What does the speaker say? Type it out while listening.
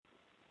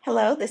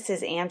Hello, this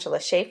is Angela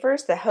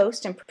Schaefers, the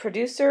host and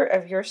producer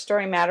of Your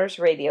Story Matters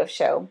radio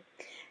show.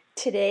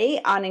 Today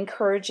on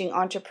Encouraging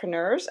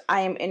Entrepreneurs,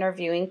 I am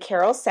interviewing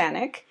Carol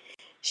Sanick.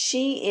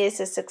 She is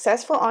a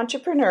successful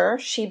entrepreneur.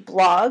 She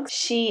blogs.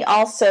 She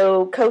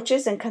also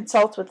coaches and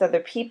consults with other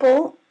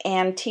people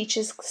and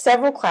teaches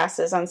several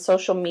classes on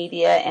social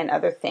media and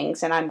other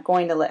things. And I'm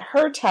going to let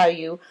her tell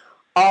you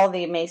all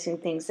the amazing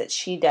things that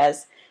she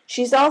does.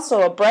 She's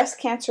also a breast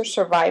cancer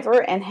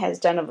survivor and has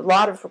done a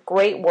lot of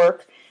great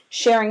work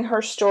sharing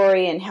her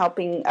story and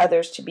helping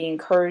others to be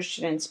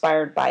encouraged and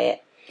inspired by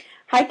it.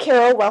 Hi,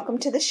 Carol. Welcome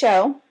to the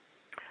show.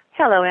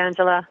 Hello,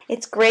 Angela.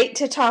 It's great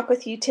to talk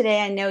with you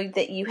today. I know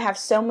that you have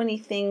so many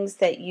things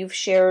that you've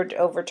shared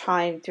over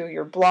time through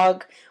your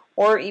blog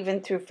or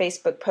even through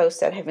Facebook posts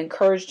that have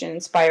encouraged and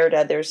inspired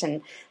others.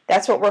 And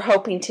that's what we're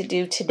hoping to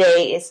do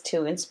today, is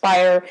to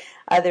inspire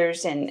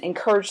others and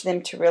encourage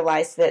them to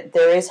realize that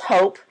there is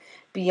hope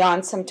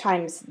beyond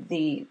sometimes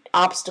the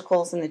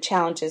obstacles and the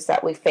challenges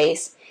that we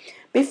face.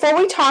 Before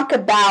we talk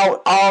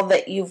about all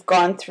that you've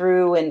gone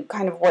through and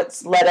kind of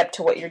what's led up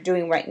to what you're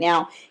doing right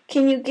now,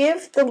 can you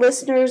give the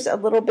listeners a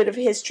little bit of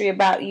history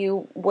about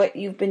you, what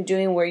you've been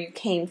doing, where you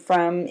came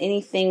from,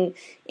 anything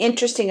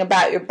interesting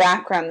about your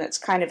background that's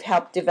kind of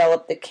helped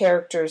develop the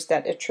characters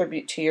that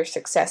attribute to your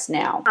success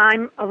now?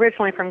 I'm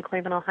originally from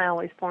Cleveland, Ohio.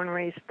 I was born and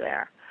raised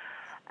there.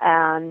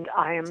 And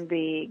I am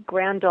the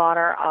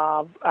great-granddaughter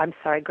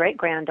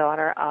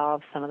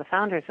of some of the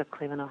founders of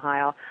Cleveland,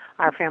 Ohio.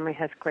 Our family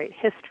has great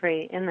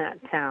history in that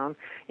town,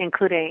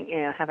 including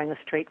having a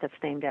street that's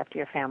named after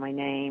your family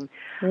name.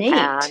 Neat.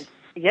 And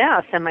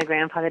yes, and my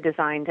grandfather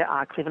designed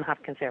Cleveland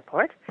Hopkins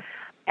Airport.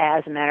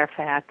 As a matter of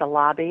fact, the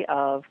lobby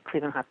of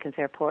Cleveland Hopkins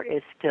Airport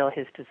is still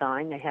his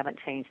design. They haven't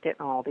changed it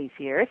in all these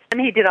years.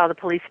 And he did all the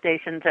police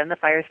stations and the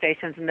fire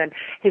stations, and then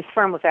his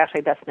firm was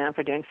actually best known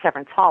for doing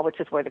Severance Hall, which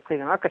is where the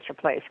Cleveland Orchestra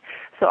plays.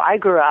 So I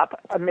grew up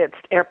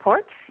amidst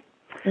airports,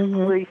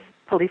 police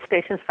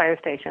stations, fire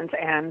stations,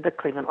 and the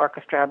Cleveland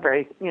Orchestra, a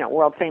very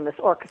world-famous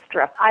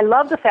orchestra. I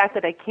love the fact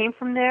that I came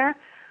from there,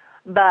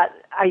 but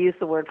I use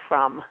the word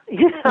from,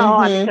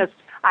 because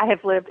I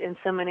have lived in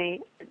so many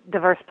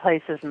diverse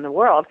places in the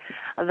world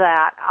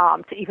that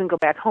to even go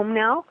back home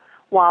now,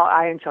 while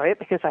I enjoy it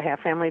because I have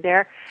family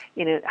there,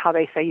 how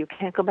they say you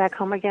can't go back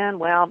home again.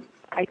 Well,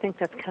 I think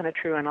that's kind of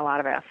true in a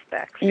lot of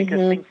aspects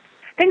because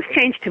things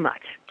change too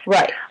much.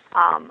 Right.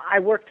 I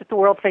worked at the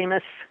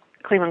world-famous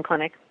Cleveland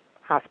Clinic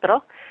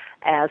Hospital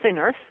as a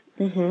nurse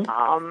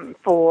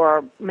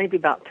for maybe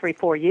about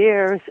 3-4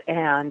 years,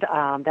 and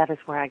that is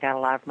where I got a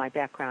lot of my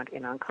background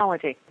in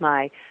oncology.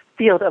 My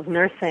field of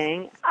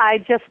nursing, I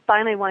just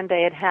finally one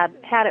day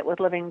had it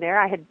with living there.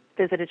 I had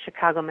visited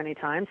Chicago many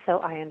times, so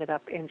I ended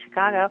up in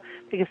Chicago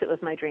because it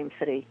was my dream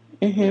city,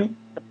 the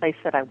place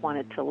that I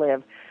wanted to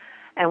live.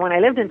 And when I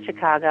lived in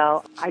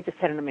Chicago, I just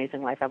had an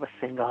amazing life. I was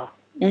single.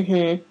 And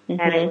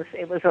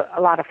it was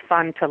a lot of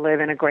fun to live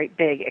in a great,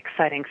 big,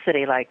 exciting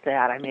city like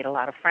that. I made a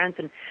lot of friends,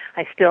 and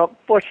I still,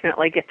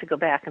 fortunately, get to go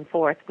back and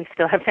forth. We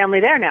still have family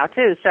there now,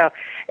 too. So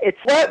it's...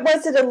 What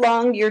was it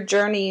along your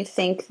journey, you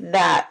think,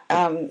 that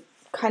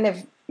kind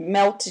of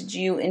melted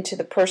you into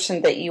the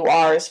person that you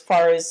are, as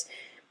far as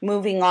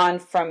moving on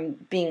from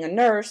being a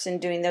nurse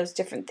and doing those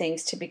different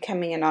things to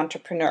becoming an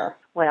entrepreneur?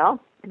 Well,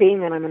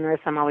 being that I'm a nurse,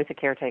 I'm always a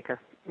caretaker.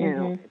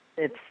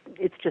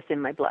 It's just in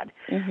my blood.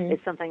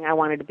 It's something I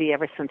wanted to be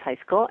ever since high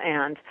school,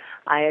 and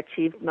I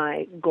achieved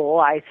my goal.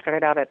 I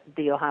started out at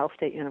The Ohio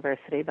State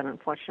University, but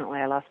unfortunately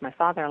I lost my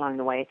father along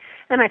the way,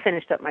 and I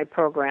finished up my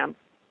program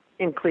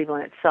in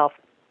Cleveland itself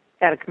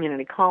at a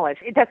community college.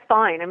 That's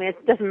fine. I mean,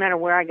 it doesn't matter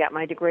where I got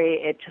my degree.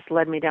 It just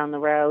led me down the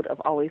road of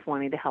always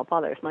wanting to help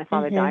others. My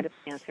father died of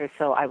cancer,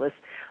 so I was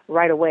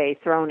right away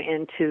thrown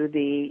into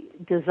the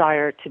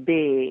desire to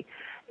be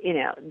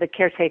the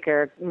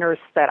caretaker nurse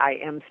that I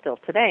am still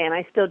today, and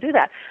I still do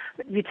that.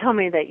 You tell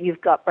me that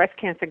you've got breast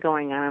cancer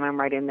going on, and I'm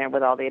right in there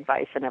with all the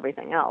advice and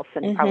everything else.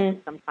 And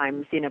probably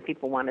sometimes,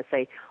 people want to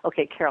say,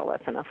 okay, Carol,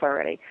 that's enough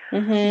already.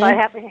 But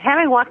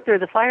having walked through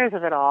the fires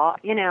of it all,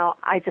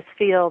 I just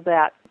feel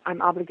that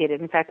I'm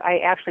obligated. In fact, I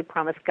actually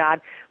promised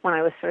God when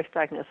I was first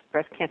diagnosed with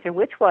breast cancer,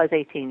 which was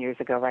 18 years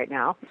ago right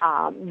now,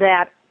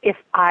 that if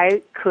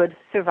I could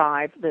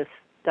survive this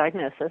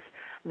diagnosis,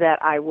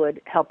 that I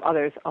would help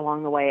others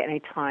along the way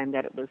any time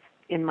that it was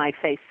in my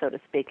face, so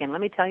to speak. And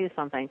let me tell you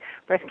something.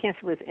 Breast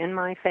cancer was in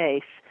my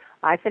face.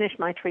 I finished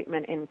my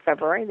treatment in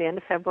February, the end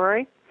of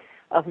February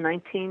of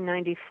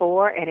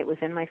 1994, and it was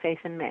in my face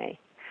in May.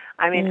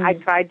 I mean, I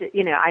tried to,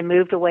 I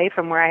moved away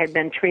from where I had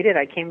been treated.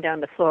 I came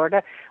down to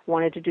Florida,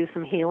 wanted to do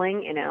some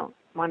healing,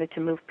 wanted to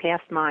move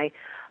past my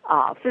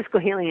physical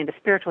healing into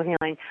spiritual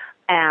healing,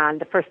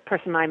 and the first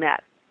person I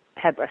met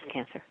had breast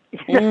cancer.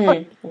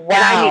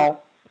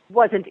 Wow.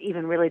 Wasn't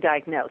even really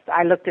diagnosed.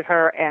 I looked at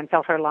her and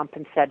felt her lump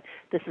and said,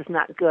 this is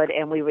not good.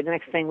 And the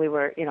next thing we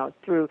were,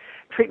 through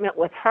treatment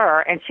with her,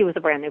 and she was a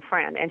brand new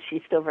friend, and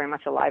she's still very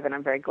much alive, and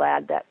I'm very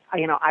glad that,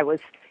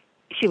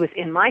 she was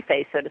in my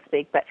face, so to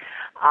speak, but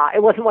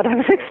it wasn't what I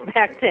was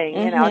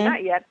expecting,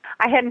 not yet.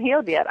 I hadn't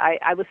healed yet.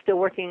 I was still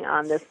working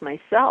on this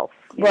myself.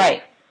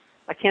 Right.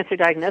 a cancer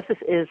diagnosis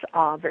is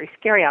very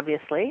scary,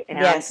 obviously, and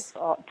Yes.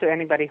 To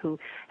anybody who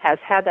has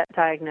had that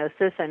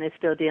diagnosis and is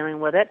still dealing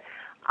with it,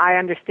 I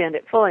understand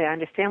it fully. I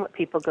understand what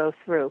people go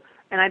through,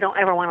 and I don't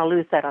ever want to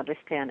lose that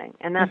understanding.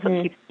 And that's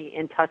what keeps me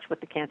in touch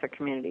with the cancer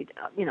community,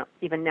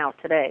 even now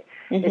today,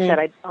 is that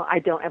I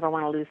don't ever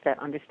want to lose that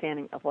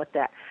understanding of what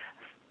that,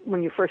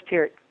 when you first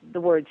hear the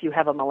words, you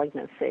have a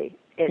malignancy,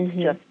 it's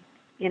just,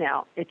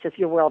 it's just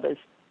your world is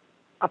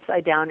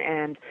upside down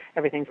and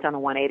everything's done a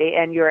 180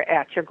 and you're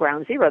at your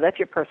ground zero. That's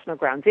your personal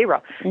ground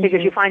zero.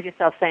 Because you find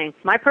yourself saying,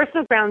 my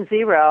personal ground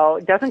zero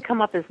doesn't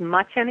come up as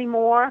much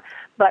anymore,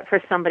 but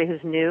for somebody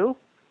who's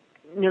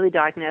newly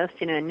diagnosed,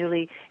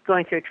 newly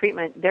going through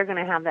treatment, they're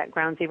going to have that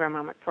ground zero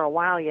moment for a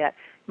while yet.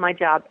 My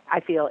job, I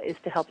feel, is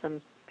to help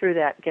them through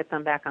that, get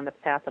them back on the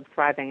path of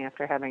thriving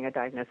after having a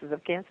diagnosis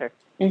of cancer.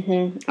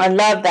 I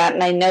love that,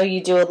 and I know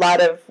you do a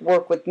lot of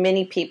work with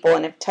many people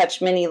and have touched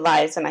many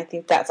lives, and I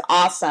think that's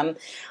awesome.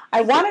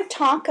 I want to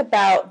talk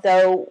about,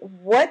 though,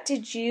 what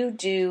did you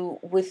do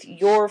with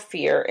your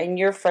fear and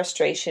your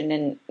frustration,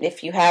 and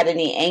if you had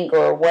any anger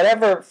or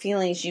whatever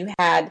feelings you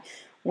had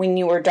when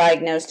you were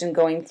diagnosed and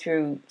going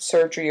through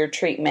surgery or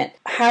treatment.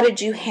 How did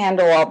you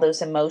handle all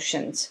those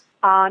emotions?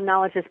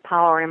 Knowledge is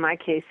power. In my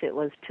case, it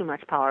was too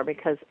much power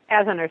because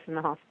as a nurse in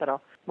the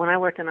hospital, when I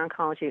worked in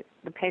oncology,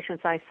 the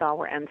patients I saw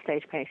were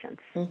end-stage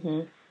patients.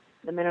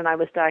 The minute I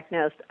was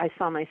diagnosed, I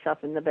saw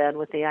myself in the bed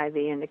with the IV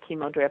and the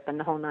chemo drip and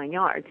the whole 9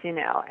 yards,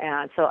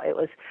 and so it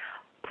was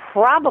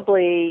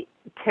probably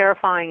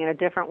terrifying in a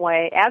different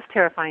way, as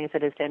terrifying as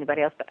it is to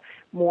anybody else, but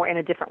more in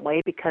a different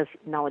way because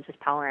knowledge is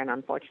power, and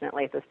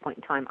unfortunately at this point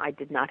in time, I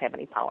did not have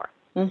any power.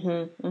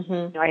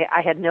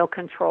 I had no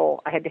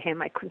control. I had to hand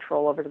my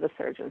control over to the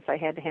surgeons. I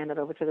had to hand it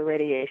over to the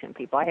radiation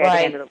people. I had to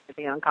hand it over to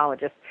the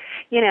oncologist.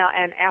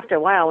 And after a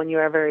while, when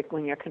you're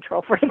a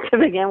control freak to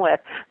begin with,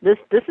 this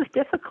is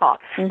difficult.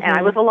 And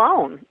I was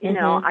alone.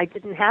 I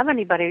didn't have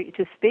anybody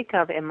to speak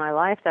of in my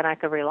life that I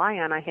could rely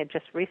on. I had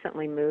just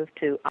recently moved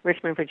to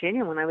Richmond,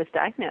 Virginia when I was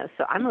diagnosed.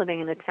 So I'm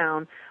living in a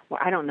town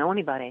where I don't know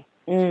anybody.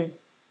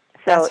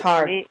 That's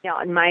hard.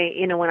 When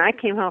I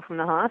came home from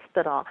the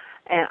hospital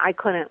and I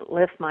couldn't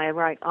lift my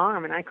right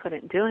arm and I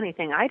couldn't do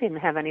anything, I didn't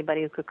have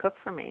anybody who could cook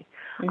for me.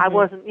 I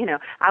wasn't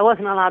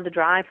allowed to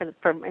drive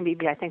for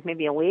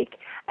maybe a week,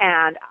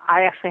 and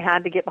I actually had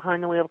to get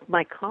behind the wheel of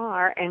my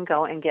car and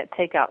go and get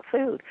takeout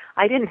food.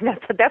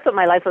 That's what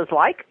my life was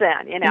like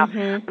then.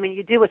 I mean,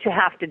 you do what you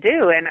have to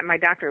do, and my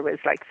doctor was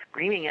like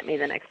screaming at me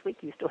the next week.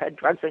 You still had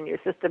drugs in your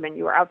system, and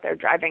you were out there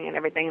driving and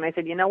everything. And I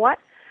said, you know what?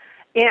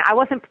 I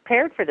wasn't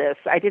prepared for this.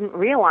 I didn't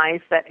realize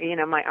that,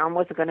 my arm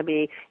wasn't going to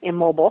be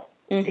immobile,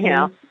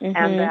 and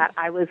that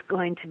I was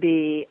going to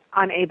be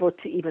unable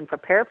to even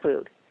prepare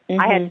food.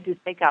 I had to do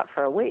takeout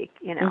for a week,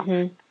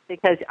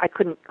 because I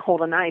couldn't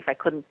hold a knife. I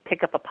couldn't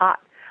pick up a pot.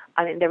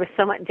 I mean, there was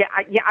so much,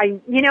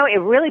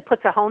 it really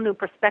puts a whole new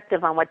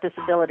perspective on what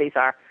disabilities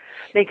are.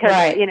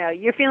 Because,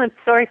 you're feeling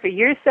sorry for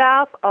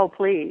yourself. Oh,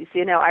 please.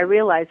 I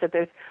realize that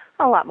there's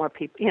a lot more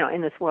people,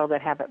 in this world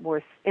that have it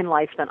worse in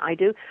life than I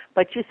do.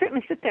 But you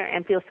certainly sit there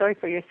and feel sorry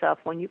for yourself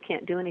when you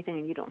can't do anything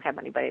and you don't have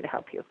anybody to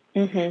help you.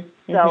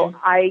 So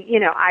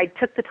I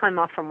took the time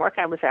off from work.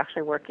 I was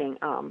actually working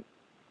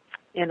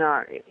in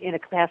a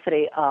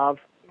capacity of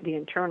the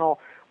internal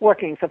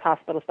workings of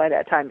hospitals by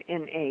that time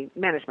in a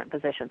management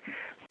position.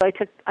 So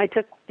I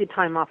took the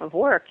time off of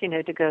work,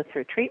 to go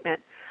through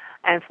treatment.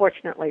 And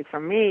fortunately for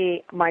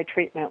me, my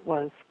treatment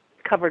was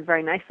covered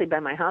very nicely by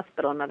my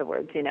hospital. In other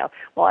words,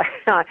 while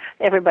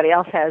everybody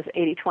else has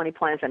 80-20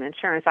 plans and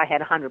insurance, I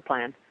had a 100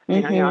 plan,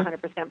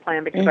 100%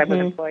 plan because I was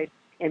employed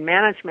in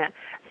management.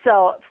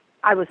 So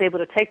I was able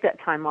to take that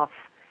time off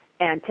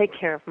and take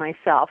care of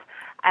myself.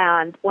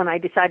 And when I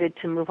decided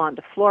to move on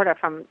to Florida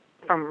from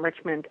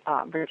Richmond,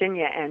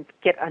 Virginia, and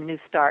get a new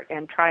start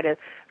and try to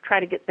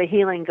get the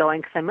healing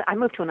going, because I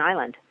moved to an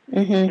island.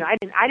 I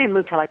didn't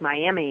move to like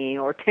Miami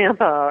or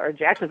Tampa or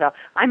Jacksonville.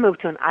 I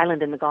moved to an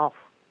island in the Gulf.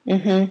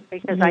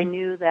 Because I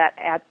knew that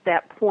at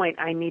that point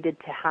I needed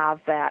to have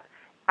that.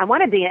 I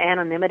wanted the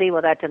anonymity.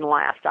 Well, that didn't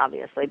last,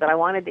 obviously, but I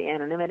wanted the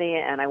anonymity,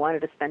 and I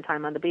wanted to spend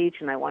time on the beach,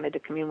 and I wanted to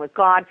commune with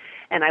God,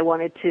 and I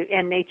wanted to,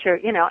 and nature,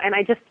 and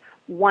I just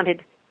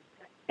wanted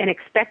and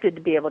expected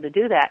to be able to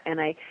do that,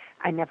 and I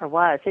never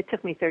was. It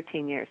took me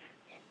 13 years.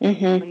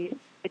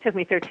 It took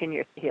me 13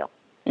 years to heal.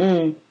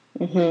 And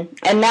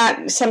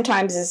that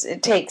sometimes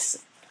it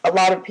takes a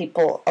lot of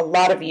people a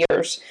lot of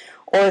years,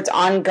 or it's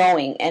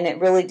ongoing, and it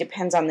really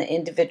depends on the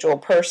individual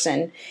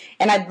person.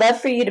 And I'd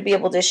love for you to be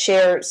able to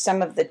share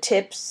some of the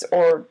tips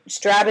or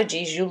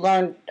strategies you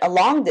learned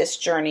along this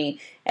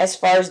journey as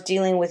far as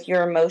dealing with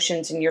your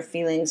emotions and your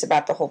feelings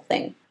about the whole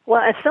thing.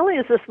 Well, as silly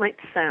as this might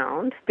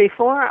sound,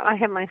 before I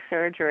had my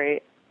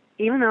surgery,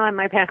 even though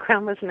my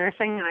background was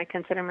nursing and I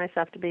consider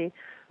myself to be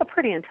a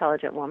pretty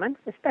intelligent woman,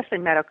 especially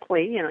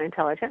medically,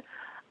 intelligent,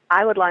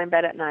 I would lie in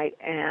bed at night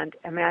and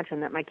imagine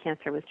that my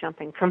cancer was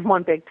jumping from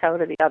one big toe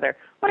to the other.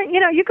 But,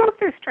 you go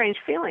through strange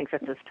feelings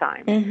at this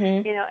time.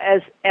 Mm-hmm.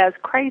 As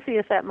crazy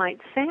as that might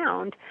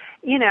sound,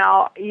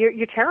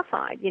 you're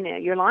terrified.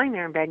 You're lying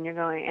there in bed and you're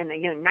going,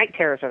 and night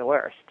terrors are the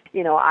worst.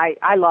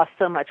 I lost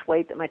so much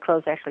weight that my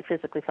clothes actually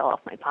physically fell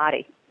off my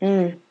body.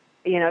 Mm.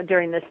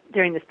 During this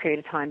period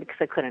of time, because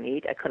I couldn't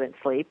eat, I couldn't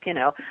sleep.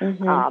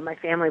 Mm-hmm. My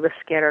family was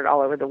scattered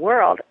all over the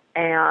world,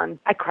 and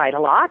I cried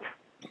a lot.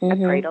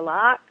 Mm-hmm. I prayed a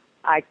lot.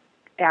 I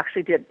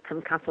actually did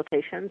some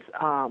consultations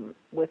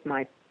with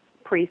my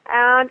priest,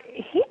 and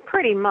he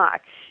pretty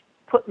much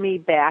put me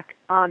back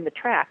on the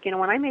track.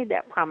 When I made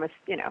that promise,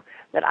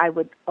 that I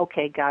would,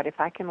 okay, God, if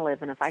I can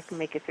live and if I can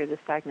make it through this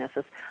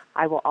diagnosis,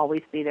 I will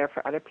always be there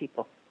for other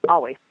people,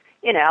 always.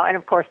 And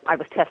of course, I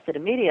was tested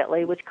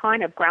immediately, which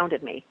kind of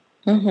grounded me.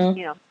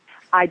 Mm-hmm.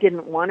 I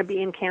didn't want to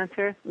be in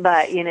cancer,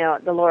 but,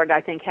 the Lord, I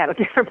think, had a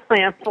different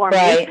plan for me,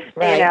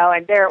 Right.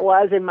 And there it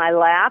was in my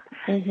lap,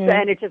 Mm-hmm.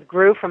 and it just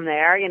grew from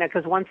there,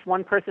 because once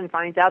one person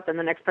finds out, then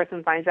the next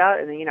person finds out,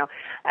 and then,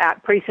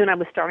 pretty soon I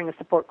was starting a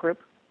support group.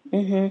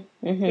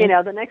 Mm-hmm.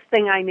 Mm-hmm. The next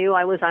thing I knew,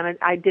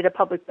 I did a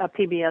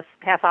PBS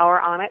half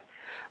hour on it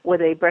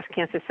with a breast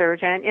cancer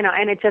surgeon,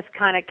 and it just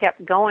kind of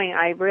kept going.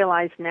 I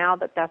realized now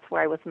that that's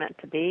where I was meant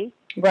to be.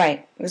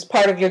 Right. It was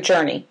part of your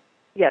journey.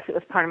 Yes, it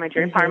was part of my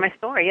journey, Mm-hmm. part of my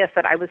story, yes,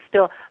 that I was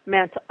still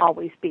meant to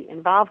always be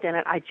involved in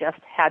it. I just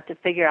had to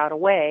figure out a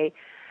way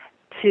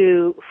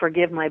to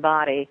forgive my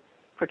body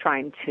for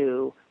trying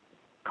to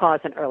cause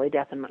an early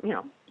death in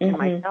Mm-hmm.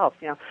 myself,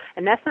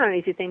 And that's not an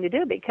easy thing to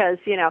do because,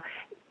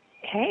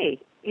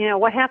 hey,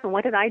 what happened?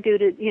 What did I do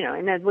to,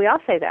 and then we all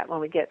say that when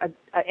we get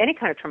any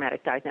kind of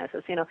traumatic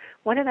diagnosis,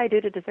 what did I do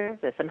to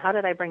deserve this and how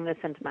did I bring this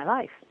into my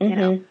life,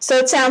 Mm-hmm. So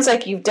it sounds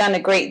like you've done a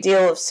great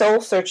deal of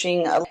soul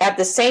searching, at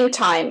the same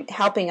time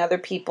helping other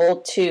people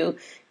to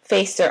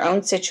face their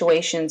own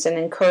situations and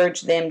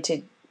encourage them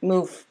to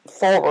move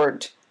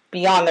forward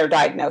beyond their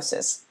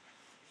diagnosis.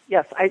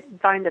 Yes, I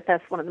find that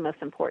that's one of the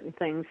most important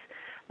things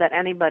that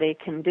anybody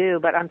can do,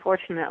 but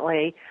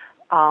unfortunately,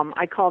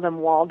 I call them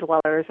wall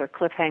dwellers or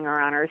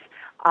cliffhanger honors.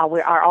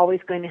 We are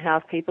always going to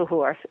have people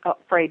who are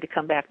afraid to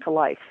come back to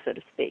life, so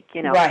to speak.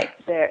 Right.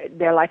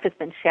 Their life has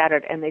been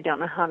shattered, and they don't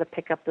know how to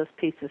pick up those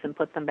pieces and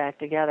put them back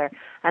together.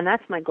 And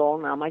that's my goal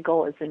now. My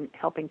goal is in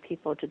helping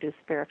people to do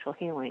spiritual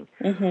healing.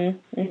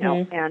 Mm-hmm.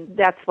 Mm-hmm. And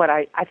that's what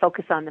I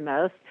focus on the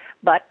most.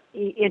 But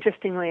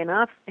interestingly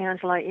enough,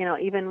 Angela,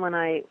 even when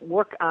I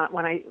work on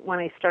when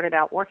I started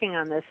out working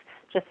on this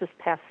just this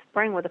past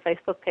spring with a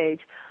Facebook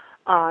page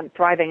on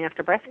Thriving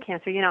After Breast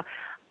Cancer,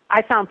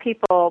 I found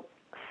people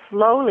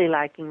slowly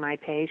liking my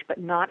page, but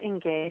not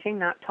engaging,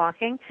 not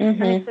talking.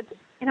 Mm-hmm. And I said,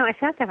 I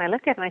sat there and I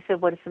looked at it and I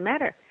said, what is the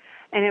matter?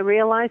 And I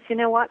realized,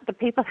 what? The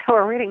people that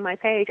were reading my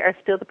page are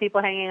still the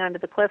people hanging onto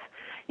the cliff,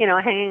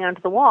 hanging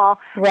onto the wall.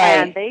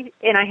 Right.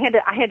 And I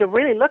had to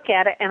really look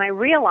at it, and I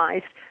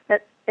realized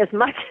that as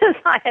much as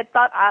I had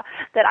thought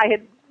that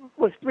I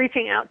was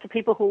reaching out to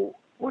people who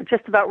were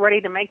just about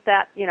ready to make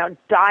that,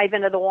 dive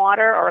into the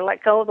water or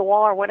let go of the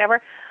wall or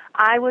whatever,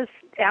 I was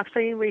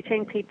actually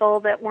reaching people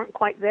that weren't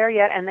quite there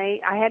yet, and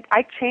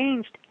I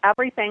changed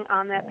everything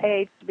on that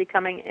page to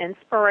becoming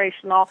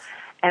inspirational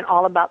and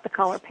all about the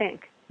color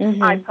pink.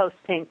 Mm-hmm. I post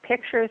pink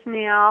pictures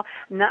now,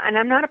 and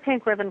I'm not a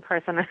pink ribbon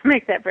person. I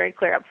make that very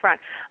clear up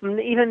front.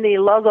 Even the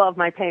logo of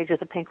my page is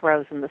a pink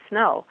rose in the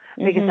snow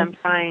because Mm-hmm. I'm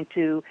trying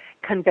to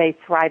convey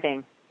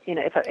thriving.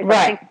 If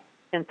Right. a pink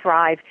can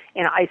thrive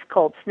in ice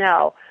cold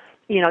snow,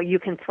 you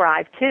can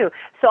thrive too.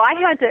 So I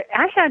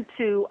had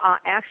to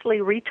actually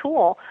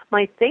retool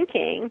my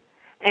thinking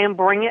and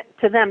bring it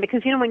to them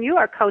because when you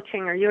are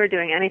coaching or you are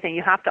doing anything,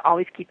 you have to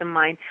always keep in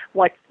mind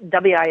what's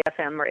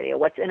WIFM radio,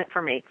 what's in it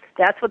for me.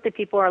 That's what the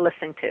people are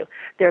listening to.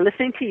 They're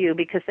listening to you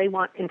because they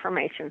want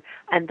information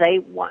and they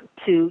want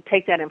to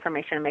take that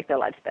information and make their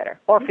lives better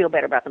or feel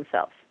better about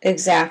themselves.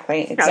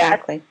 Exactly.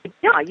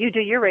 You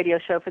do your radio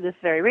show for this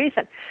very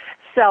reason.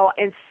 So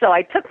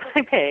I took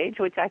my page,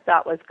 which I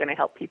thought was going to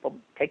help people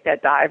take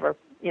that dive or,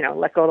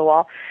 let go of the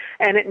wall.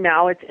 And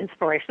now it's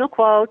inspirational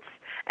quotes,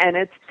 and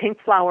it's pink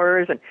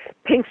flowers and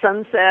pink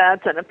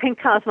sunsets and a pink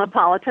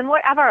cosmopolitan,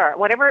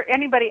 whatever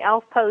anybody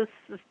else posts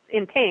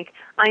in pink,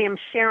 I am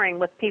sharing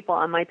with people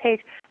on my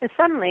page. And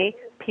suddenly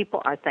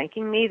people are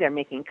thanking me. They're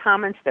making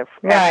comments. They're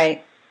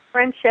Right.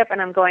 friendship.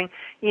 And I'm going,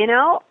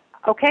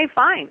 okay,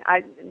 fine.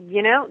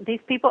 These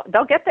people,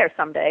 they'll get there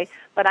someday,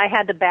 but I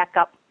had to back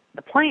up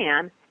the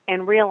plan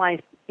and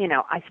realize,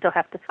 I still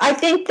have to. I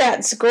think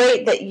that's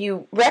great that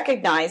you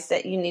recognize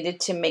that you needed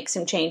to make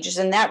some changes,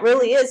 and that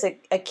really is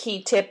a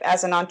key tip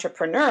as an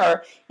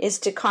entrepreneur, is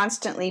to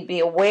constantly be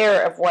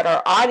aware of what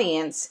our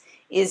audience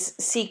is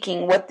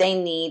seeking, what they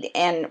need,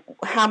 and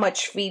how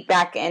much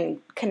feedback and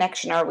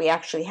connection are we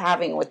actually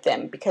having with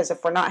them, because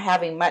if we're not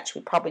having much,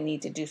 we probably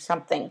need to do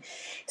something.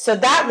 So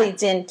that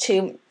leads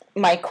into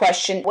my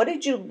question. What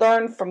did you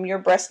learn from your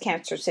breast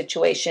cancer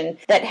situation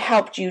that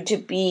helped you to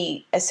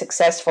be a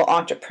successful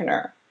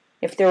entrepreneur?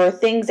 If there were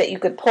things that you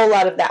could pull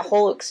out of that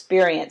whole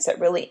experience that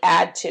really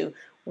add to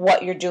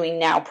what you're doing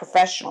now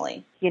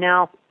professionally.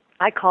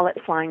 I call it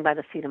flying by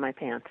the seat of my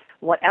pants.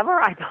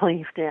 Whatever I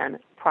believed in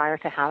prior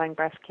to having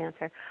breast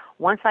cancer,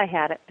 once I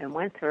had it and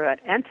went through it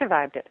and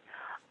survived it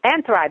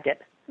and thrived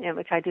it,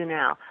 which I do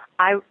now,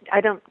 I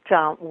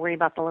don't worry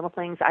about the little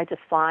things. I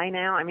just fly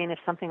now. I mean, if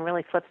something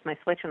really flips my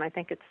switch and I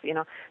think it's,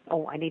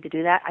 oh, I need to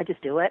do that, I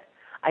just do it.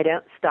 I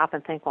don't stop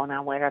and think, well,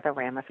 now what are the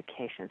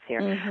ramifications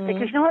here? Mm-hmm.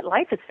 Because you know what?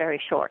 Life is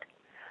very short.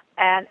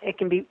 And it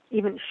can be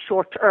even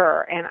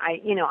shorter. And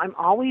I'm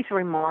always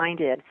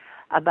reminded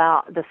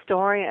about the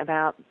story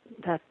about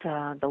that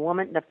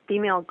the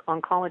female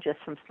oncologist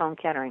from Sloan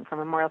Kettering, from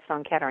Memorial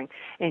Sloan Kettering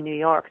in New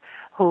York,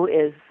 who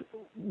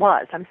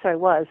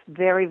was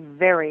very,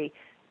 very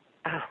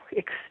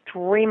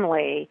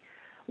extremely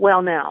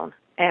well known,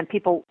 and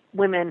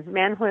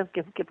men who have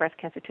give breast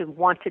cancer too,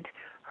 wanted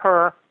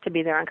her to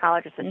be their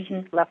oncologist, and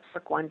mm-hmm. she left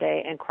work one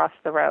day and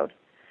crossed the road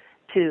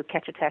to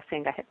catch a taxi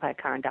and got hit by a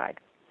car and died.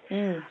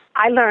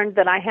 I learned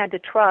that I had to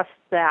trust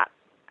that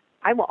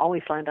I will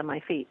always land on my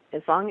feet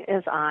as long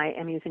as I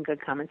am using good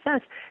common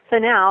sense. So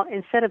now,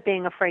 instead of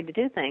being afraid to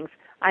do things,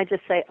 I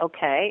just say,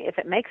 okay, if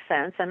it makes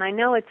sense, and I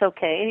know it's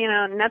okay,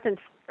 nothing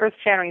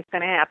earth-shattering is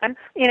going to happen,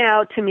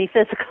 to me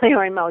physically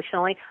or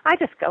emotionally, I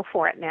just go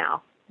for it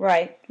now.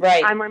 Right.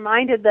 I'm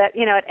reminded that,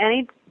 at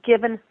any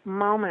given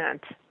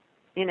moment,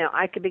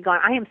 I could be gone.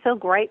 I am so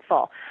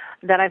grateful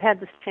that I've had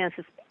this chance,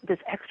 this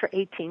extra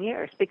 18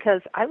 years,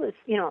 because I was,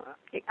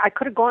 I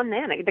could have gone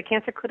then. The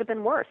cancer could have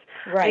been worse.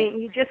 Right. I mean,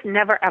 you just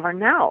never, ever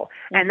know.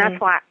 Mm-hmm. And that's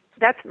why,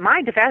 that's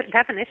my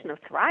definition of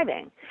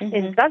thriving. Mm-hmm.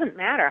 It doesn't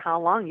matter how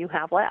long you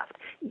have left.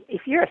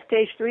 If you're a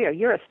stage 3 or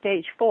you're a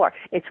stage 4,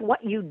 it's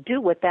what you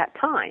do with that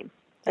time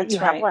that you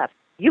have left.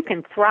 You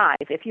can thrive.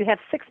 If you have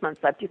 6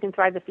 months left, you can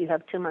thrive if you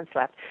have 2 months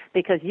left,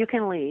 because you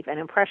can leave an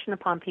impression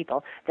upon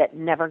people that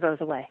never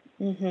goes away.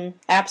 Mm-hmm.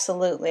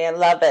 Absolutely. I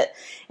love it.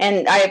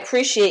 And I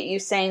appreciate you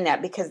saying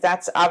that, because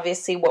that's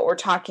obviously what we're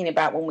talking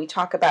about when we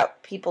talk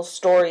about people's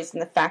stories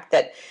and the fact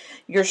that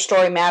your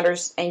story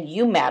matters and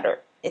you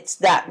matter. It's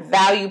that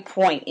value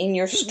point in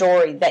your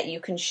story that you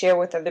can share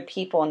with other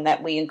people and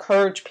that we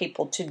encourage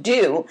people to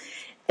do,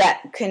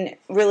 that can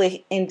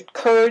really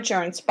encourage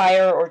or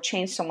inspire or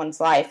change someone's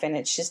life. And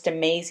it's just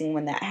amazing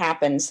when that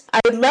happens.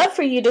 I would love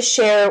for you to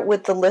share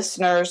with the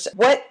listeners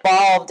what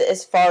evolved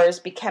as far as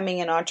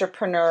becoming an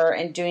entrepreneur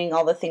and doing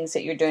all the things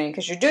that you're doing,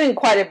 because you're doing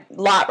quite a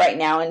lot right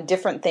now in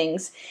different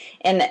things.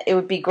 And it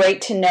would be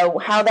great to know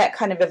how that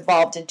kind of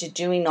evolved into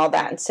doing all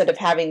that instead of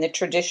having the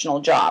traditional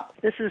job.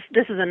 This is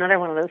another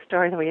one of those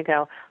stories where you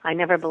go, I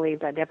never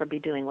believed I'd ever be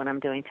doing what I'm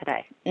doing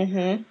today.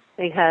 Mm-hmm.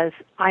 Because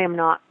I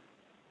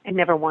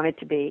never wanted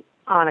to be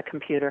on a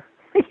computer.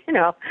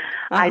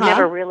 I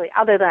never really,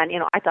 other than,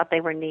 I thought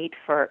they were neat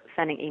for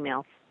sending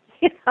emails.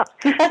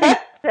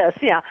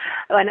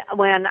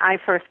 When I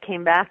first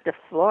came back to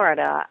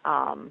Florida,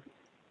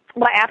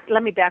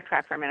 let me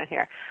backtrack for a minute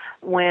here.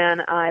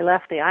 When I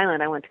left the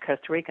island, I went to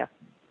Costa Rica.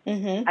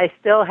 Mm-hmm. I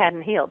still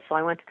hadn't healed, so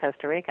I went to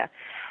Costa Rica.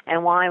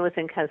 And while I was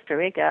in Costa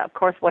Rica, of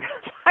course, what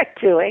was I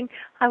doing?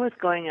 I was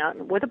going out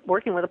and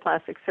working with a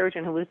plastic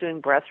surgeon who was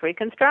doing breast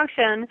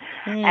reconstruction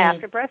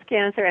after breast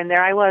cancer, and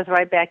there I was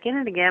right back in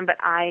it again, but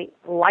I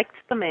liked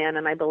the man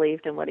and I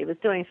believed in what he was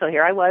doing. So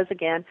here I was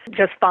again,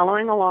 just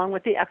following along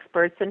with the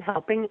experts and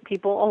helping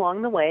people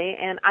along the way,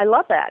 and I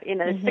love that.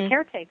 It's the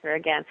caretaker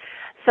again.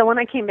 So when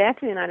I came back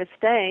to the United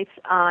States,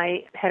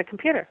 I had a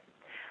computer.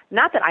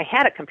 Not that I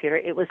had a computer,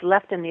 it was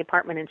left in the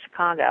apartment in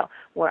Chicago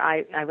where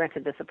I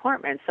rented this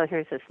apartment. So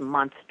here's this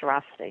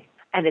monstrosity.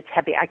 And it's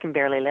heavy. I can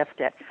barely lift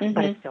it,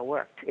 but it still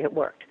worked. It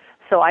worked.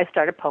 So I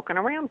started poking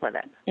around with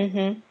it.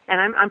 Mm-hmm.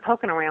 And I'm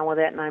poking around with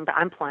it, and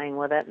I'm playing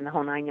with it and the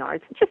whole 9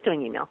 yards, just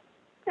doing email.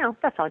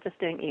 That's all, just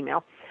doing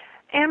email.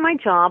 And my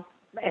job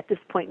at this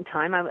point in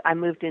time, I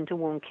moved into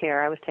wound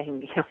care. I was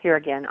taking, here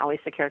again, always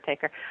the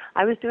caretaker.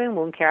 I was doing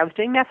wound care. I was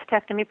doing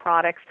mastectomy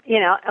products.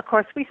 Of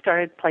course, we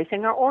started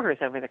placing our orders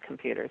over the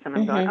computers. And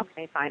I'm going,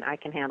 okay, fine, I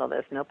can handle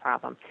this, no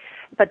problem.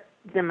 But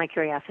then my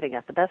curiosity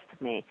got the best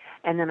of me.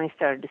 And then I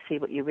started to see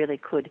what you really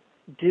could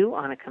do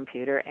on a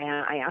computer.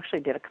 And I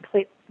actually did a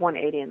complete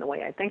 180 in the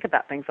way I think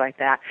about things like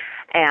that.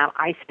 And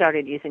I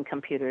started using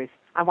computers.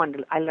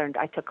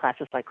 I took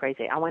classes like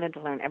crazy. I wanted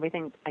to learn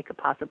everything I could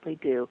possibly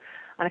do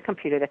on a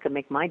computer that could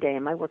make my day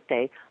and my work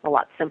day a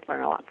lot simpler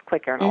and a lot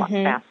quicker and a lot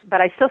faster.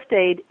 But I still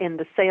stayed in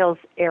the sales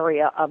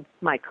area of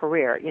my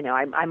career.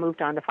 I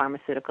moved on to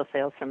pharmaceutical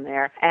sales from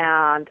there.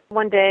 And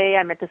one day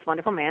I met this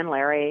wonderful man,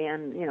 Larry,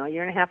 and, a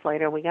year and a half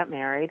later we got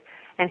married.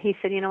 And he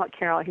said, you know what,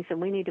 Carol? He said,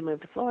 we need to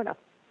move to Florida.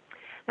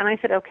 And I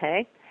said,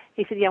 okay.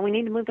 He said, yeah, we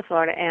need to move to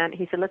Florida. And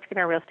he said, let's get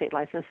our real estate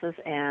licenses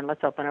and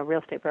let's open a real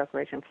estate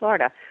brokerage in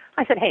Florida.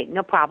 I said, hey,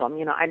 no problem.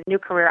 New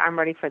career, I'm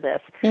ready for this.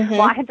 Mm-hmm.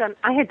 Well,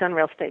 I had done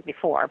real estate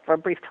before for a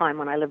brief time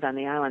when I lived on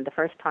the island the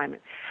first time.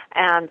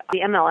 And the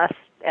MLS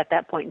at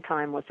that point in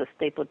time was a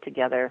stapled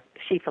together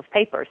sheaf of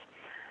papers.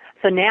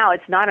 So now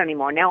it's not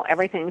anymore. Now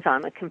everything's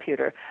on the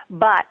computer.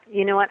 But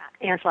you know what,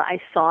 Angela, I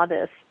saw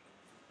this.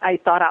 I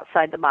thought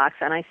outside the box,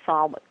 and I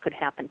saw what could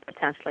happen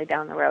potentially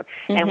down the road.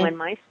 Mm-hmm.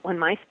 And when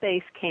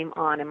MySpace came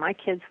on, and my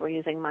kids were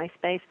using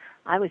MySpace,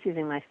 I was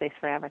using MySpace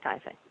for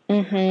advertising.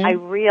 I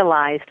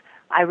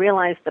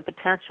realized the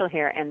potential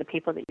here and the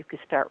people that you could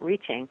start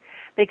reaching,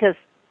 because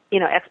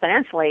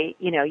exponentially,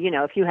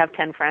 if you have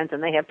 10 friends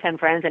and they have 10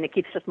 friends and it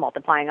keeps just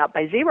multiplying up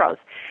by zeros.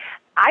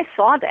 I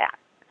saw that.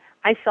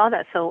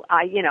 So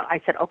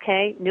I said,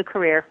 okay, new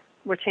career,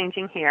 we're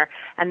changing here.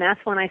 And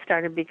that's when I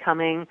started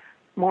becoming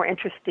more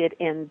interested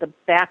in the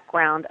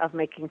background of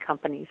making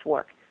companies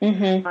work.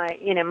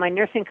 My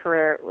nursing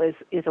career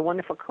is a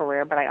wonderful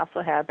career, but I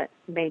also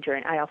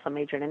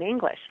majored in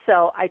English.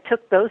 So I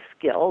took those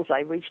skills,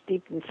 I reached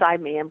deep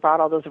inside me and brought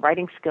all those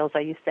writing skills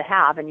I used to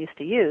have and used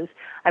to use,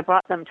 I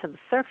brought them to the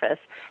surface,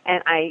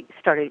 and I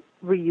started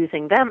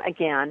reusing them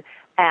again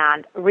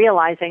and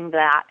realizing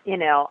that,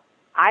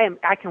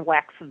 I can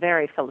wax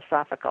very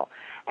philosophical.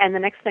 And the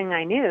next thing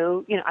I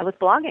knew, I was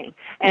blogging.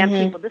 And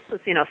people, this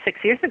was,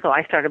 6 years ago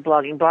I started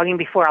blogging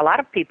before a lot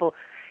of people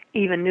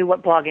even knew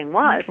what blogging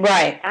was.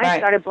 Right. And I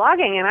started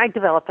blogging, and I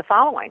developed a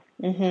following.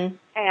 And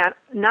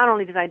not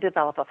only did I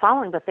develop a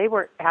following, but they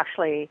were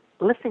actually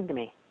listening to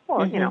me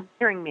or,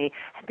 hearing me.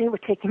 And they were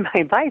taking my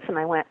advice, and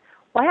I went,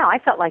 wow, I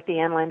felt like the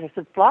Ann Landers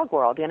of blog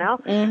world, It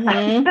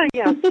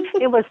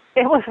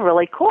was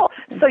really cool.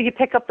 So you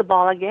pick up the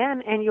ball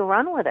again and you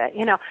run with it.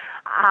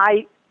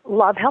 I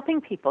love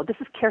helping people. This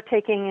is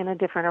caretaking in a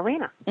different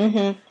arena.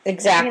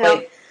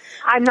 Exactly.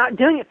 I'm not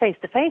doing it face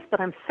to face, but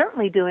I'm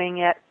certainly doing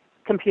it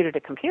computer to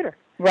computer.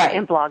 Right.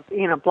 And blog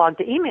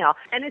to email.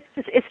 And it's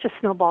just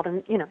snowballed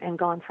and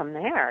gone from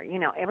there.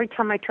 Every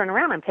time I turn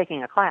around, I'm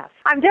taking a class.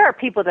 There are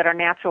people that are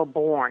natural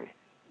born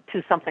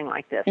to something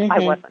like this. I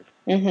wasn't.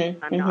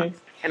 I'm not.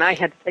 And I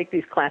had to take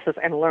these classes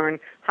and learn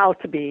how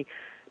to be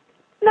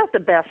not the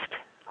best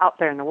out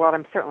there in the world.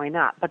 I'm certainly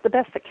not, but the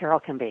best that Carol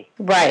can be.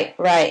 Right.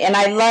 And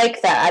I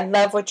like that. I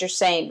love what you're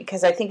saying,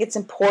 because I think it's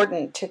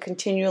important to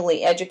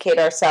continually educate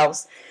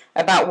ourselves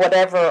about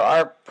whatever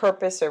our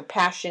purpose or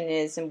passion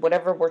is, and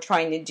whatever we're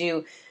trying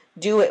to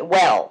do it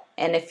well.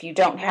 And if you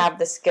don't have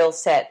the skill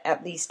set,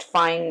 at least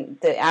find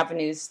the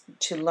avenues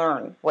to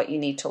learn what you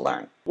need to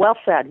learn. Well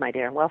said, my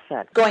dear. Well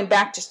said. Going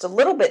back just a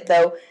little bit,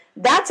 though,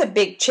 that's a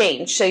big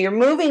change. So you're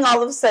moving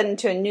all of a sudden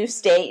to a new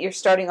state. You're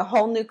starting a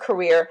whole new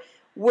career.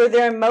 Were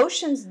there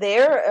emotions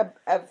there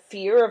of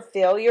fear, of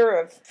failure,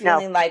 of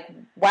feeling like,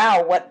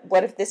 wow,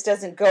 what if this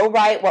doesn't go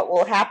right? What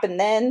will happen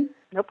then?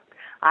 Nope.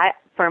 I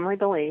firmly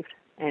believed,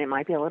 and it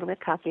might be a little bit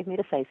cocky of me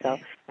to say so,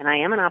 and I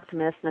am an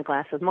optimist, and the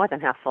glass is more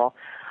than half full,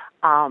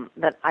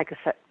 that I could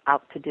set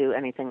out to do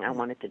anything I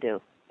wanted to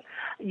do.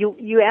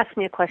 You asked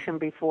me a question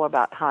before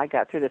about how I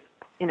got through this.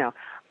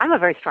 I'm a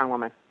very strong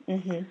woman.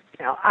 Can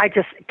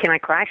I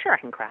cry? Sure, I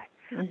can cry.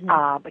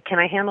 But can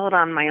I handle it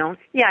on my own?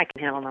 Yeah, I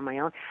can handle it on my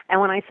own. And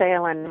when I say I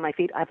land on my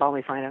feet, I've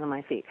always landed on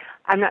my feet.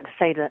 I'm not to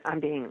say that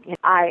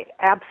I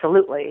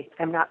absolutely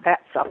am not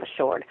that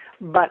self-assured,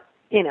 but,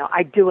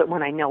 I do it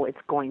when I know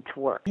it's going to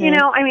work.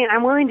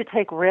 I'm willing to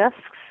take risks,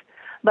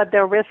 but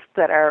they're risks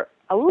that are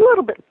a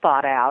little bit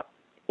thought out,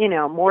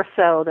 more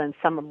so than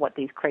some of what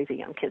these crazy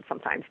young kids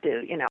sometimes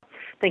do,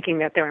 thinking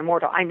that they're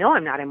immortal. I know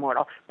I'm not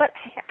immortal, but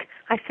heck,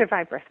 I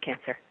survived breast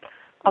cancer.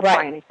 I'll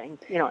try anything,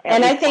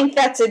 And I think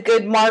that's a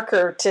good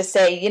marker to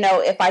say,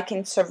 if I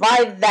can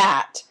survive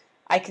that,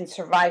 I can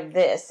survive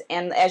this.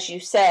 And as you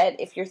said,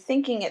 if you're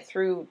thinking it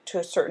through to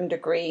a certain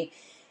degree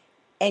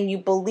and you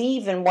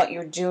believe in what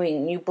you're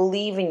doing, you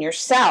believe in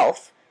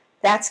yourself,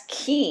 that's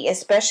key,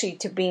 especially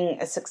to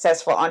being a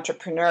successful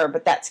entrepreneur,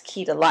 but that's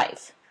key to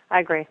life.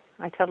 I agree.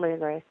 I totally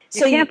agree.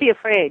 You can't be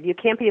afraid. You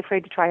can't be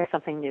afraid to try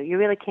something new. You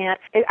really can't.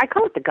 I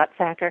call it the gut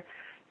factor.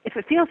 If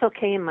it feels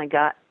okay in my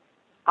gut,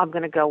 I'm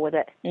going to go with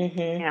it.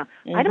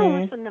 I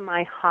don't listen to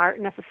my heart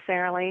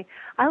necessarily.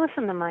 I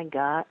listen to my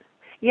gut.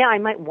 Yeah, I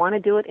might want to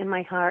do it in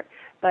my heart,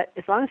 but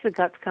as long as the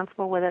gut's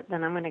comfortable with it,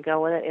 then I'm going to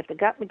go with it. If the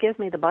gut gives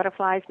me the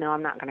butterflies, no,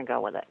 I'm not going to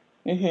go with it.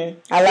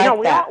 I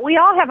like that. We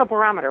all have a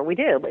barometer. We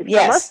do, but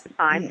most of the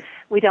time,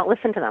 we don't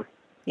listen to them.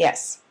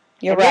 Yes,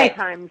 you're right.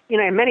 Many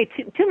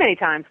times, too many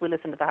times, we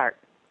listen to the heart,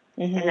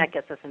 and that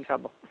gets us in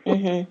trouble.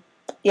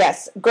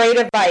 Yes, great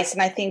advice,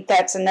 and I think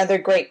that's another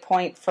great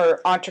point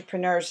for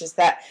entrepreneurs is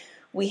that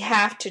we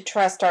have to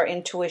trust our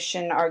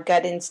intuition, our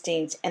gut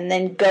instincts, and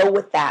then go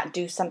with that,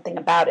 do something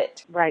about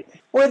it. Right.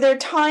 Were there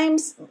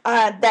times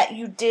that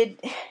you did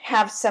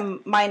have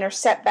some minor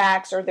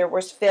setbacks or there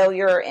was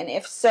failure, and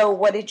if so,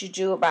 what did you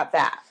do about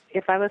that?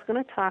 If I was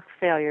going to talk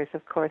failures,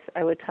 of course,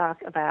 I would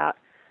talk about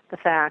the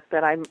fact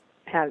that I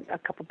had a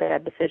couple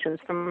bad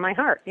decisions from my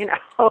heart,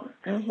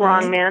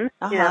 wrong men,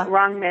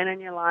 wrong men in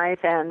your life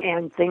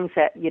and things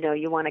that,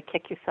 you want to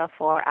kick yourself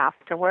for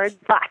afterwards.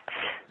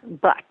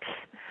 But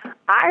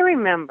I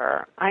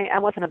remember, I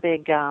wasn't a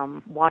big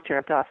watcher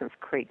of Dawson's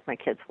Creek. My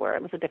kids were.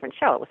 It was a different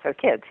show. It was for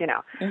kids, And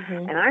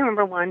I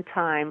remember one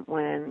time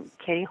when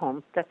Katie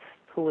Holmes, that's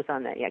who was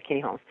on that? Yeah, Katie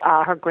Holmes.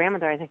 Her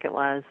grandmother, I think it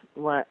was,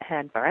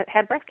 had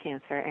breast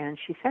cancer, and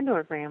she said to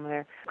her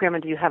grandmother, "Grandma,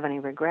 do you have any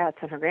regrets?"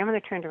 And her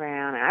grandmother turned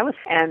around,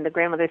 and the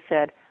grandmother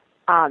said,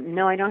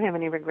 "No, I don't have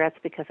any regrets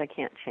because I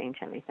can't change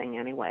anything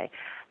anyway."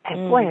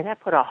 And boy, that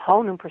put a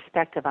whole new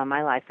perspective on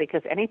my life,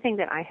 because anything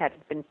that I had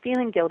been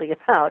feeling guilty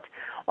about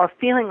or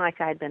feeling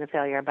like I had been a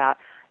failure about,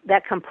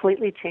 that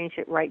completely changed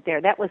it right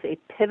there. That was a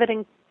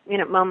pivoting,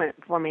 moment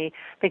for me,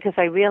 because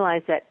I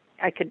realized that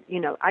I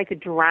could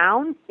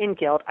drown in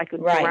guilt, I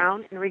could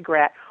drown in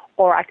regret,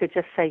 or I could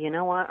just say, you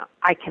know what,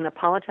 I can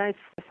apologize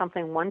for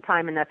something one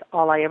time, and that's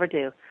all I ever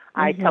do.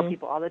 I tell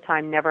people all the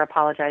time, never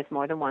apologize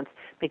more than once,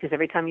 because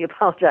every time you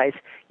apologize,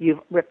 you've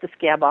ripped the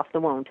scab off the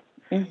wound.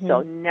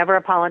 So never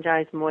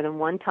apologize more than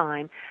one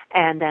time,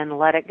 and then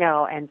let it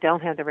go, and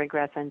don't have the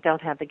regrets, and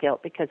don't have the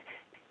guilt, because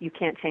you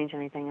can't change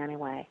anything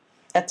anyway.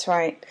 That's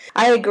right.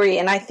 I agree,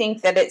 and I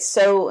think that it's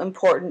so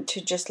important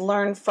to just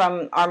learn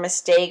from our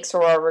mistakes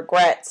or our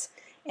regrets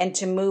and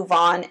to move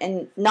on,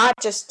 and not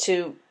just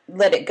to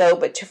let it go,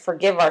 but to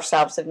forgive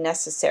ourselves if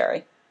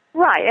necessary.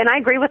 Right, and I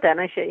agree with that.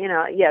 And I should,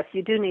 yes,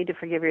 you do need to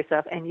forgive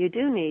yourself, and you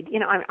do need,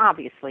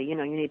 obviously, you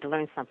need to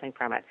learn something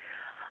from it.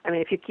 I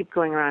mean, if you keep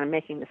going around and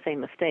making the same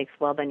mistakes,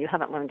 well, then you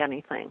haven't learned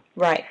anything.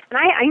 Right.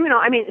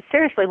 And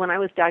seriously, when I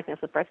was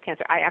diagnosed with breast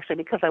cancer,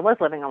 because I was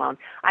living alone,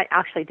 I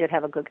actually did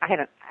have I had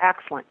an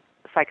excellent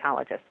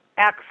psychologist,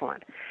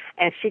 excellent.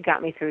 And she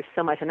got me through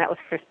so much, and that was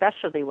her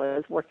specialty,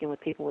 was working with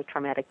people with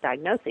traumatic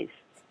diagnoses.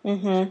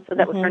 So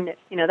that was her,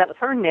 that was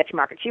her niche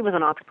market. She was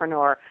an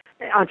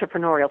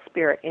entrepreneurial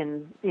spirit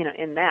in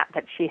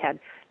that she had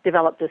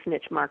developed this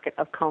niche market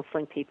of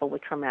counseling people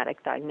with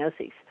traumatic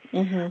diagnoses.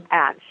 And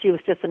she was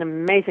just an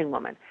amazing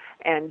woman.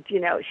 And,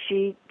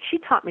 she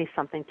taught me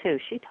something, too.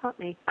 She taught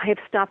me I have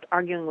stopped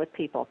arguing with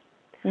people.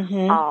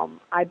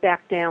 I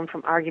back down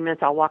from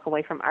arguments. I'll walk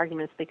away from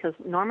arguments, because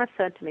Norma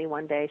said to me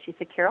one day, she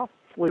said, Carol,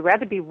 would you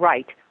rather be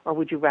right, or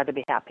would you rather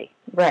be happy?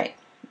 Right.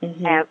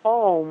 And,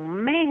 oh,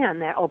 man,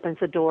 that opens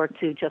the door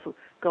to just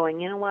going,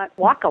 you know what,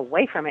 walk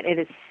away from it. It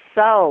is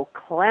so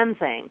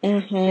cleansing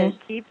to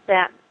keep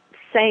that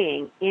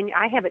saying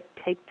I have it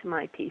taped to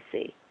my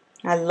PC.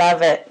 I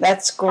love it.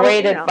 That's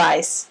great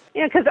advice.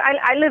 Because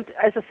I lived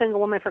as a single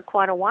woman for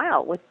quite a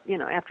while with,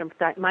 after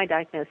my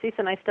diagnosis,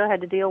 and I still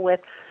had to deal with,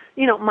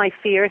 my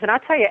fears. And I'll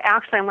tell you,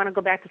 actually, I'm going to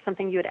go back to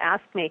something you had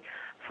asked me.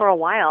 For a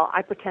while,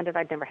 I pretended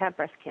I'd never had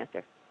breast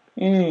cancer.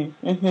 I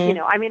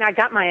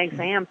got my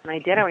exams and I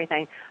did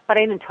everything, but I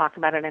didn't talk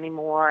about it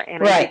anymore,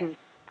 and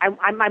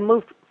I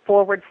moved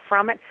forward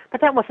from it, but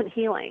that wasn't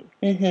healing.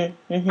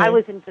 I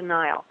was in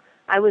denial.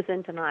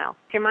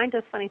 Your mind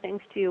does funny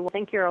things to you.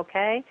 Think you're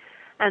okay,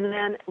 and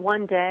then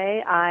one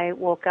day I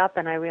woke up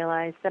and I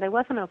realized that I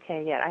wasn't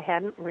okay yet. I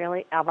hadn't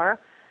really ever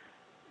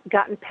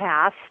gotten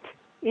past,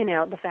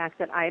 the fact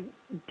that I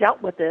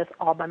dealt with this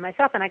all by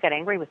myself, and I got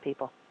angry with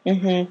people.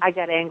 I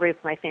got angry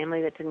with my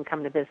family that didn't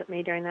come to visit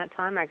me during that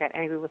time. I got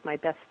angry with my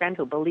best friend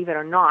who, believe it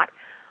or not,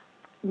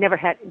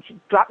 she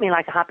dropped me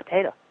like a hot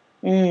potato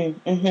when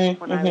I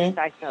was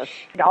diagnosed.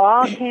 It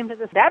all came to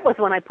this. That was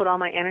when I put all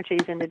my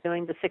energies into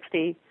doing the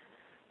 60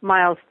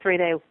 miles,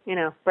 3-day,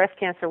 breast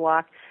cancer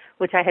walk,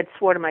 which I had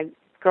swore to my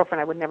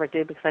girlfriend I would never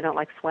do because I don't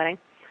like sweating.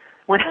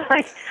 When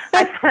I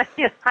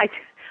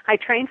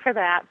trained for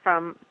that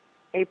from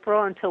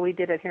April until we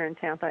did it here in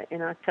Tampa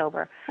in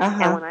October.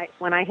 And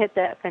when I hit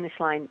that finish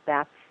line,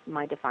 that's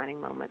my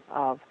defining moment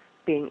of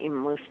being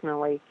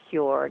emotionally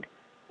cured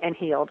and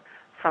healed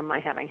from my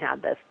having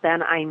had this.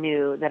 Then I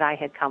knew that I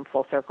had come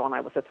full circle and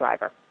I was a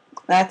thriver.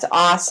 That's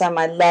awesome.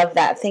 I love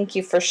that. Thank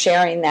you for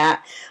sharing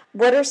that.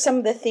 What are some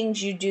of the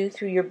things you do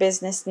through your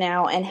business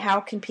now, and how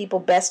can people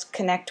best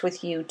connect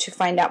with you to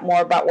find out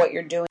more about what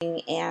you're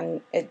doing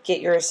and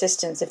get your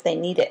assistance if they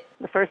need it?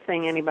 The first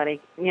thing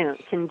anybody,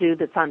 can do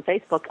that's on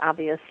Facebook,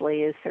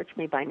 obviously, is search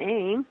me by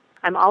name.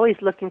 I'm always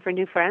looking for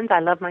new friends. I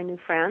love my new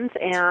friends,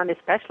 and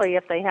especially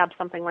if they have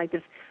something like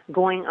this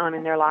going on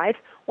in their lives,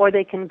 or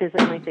they can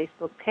visit my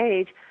Facebook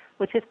page,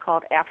 which is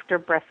called After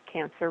Breast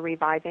Cancer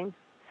Reviving,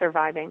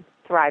 Surviving,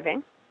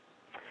 Thriving.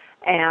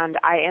 And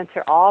I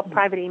answer all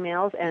private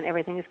emails, and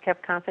everything is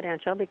kept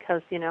confidential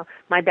because,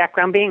 my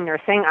background being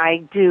nursing, I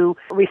do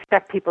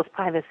respect people's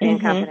privacy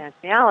and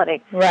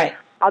confidentiality. Right.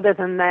 Other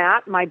than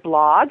that, my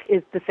blog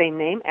is the same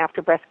name,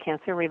 After Breast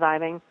Cancer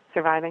Reviving,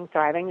 Surviving,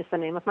 Thriving is the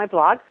name of my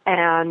blog.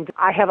 And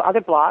I have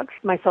other blogs,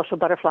 my Social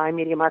Butterfly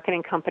Media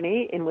Marketing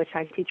Company, in which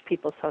I teach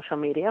people social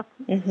media.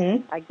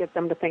 I get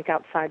them to think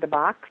outside the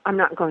box. I'm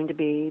not going to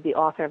be the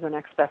author of the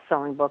next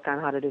best-selling book on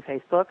how to do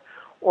Facebook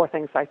or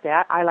things like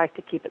that. I like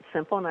to keep it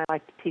simple, and I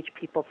like to teach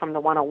people from the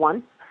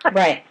 101.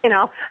 Right.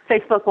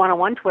 Facebook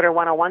 101, Twitter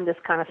 101, this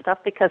kind of stuff,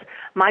 because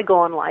my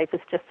goal in life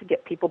is just to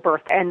get people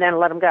birthed and then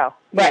let them go.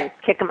 Right.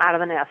 Kick them out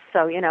of the nest.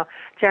 So,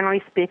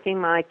 generally speaking,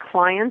 my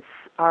clients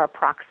are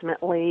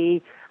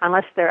approximately,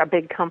 unless they're a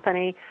big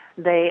company,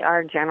 they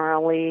are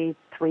generally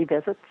 3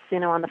 visits,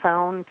 on the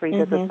phone, 3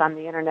 visits on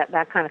the internet,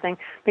 that kind of thing,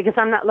 because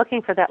I'm not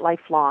looking for that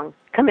lifelong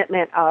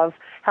commitment of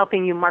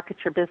helping you market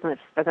your business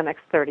for the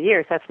next 30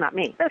 years. That's not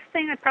me. The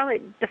thing that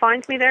probably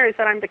defines me there is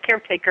that I'm the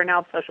caretaker now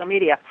of social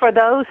media for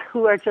those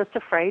who are just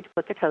afraid to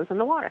put their toes in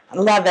the water.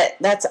 Love it.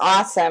 That's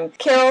awesome.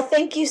 Carol,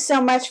 thank you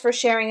so much for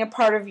sharing a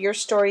part of your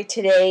story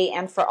today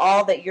and for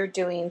all that you're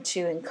doing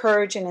to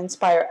encourage and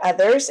inspire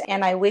others.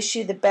 And I wish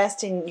you the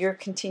best in your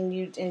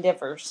continued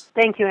endeavors.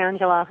 Thank you,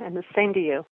 Angela, and the same to you.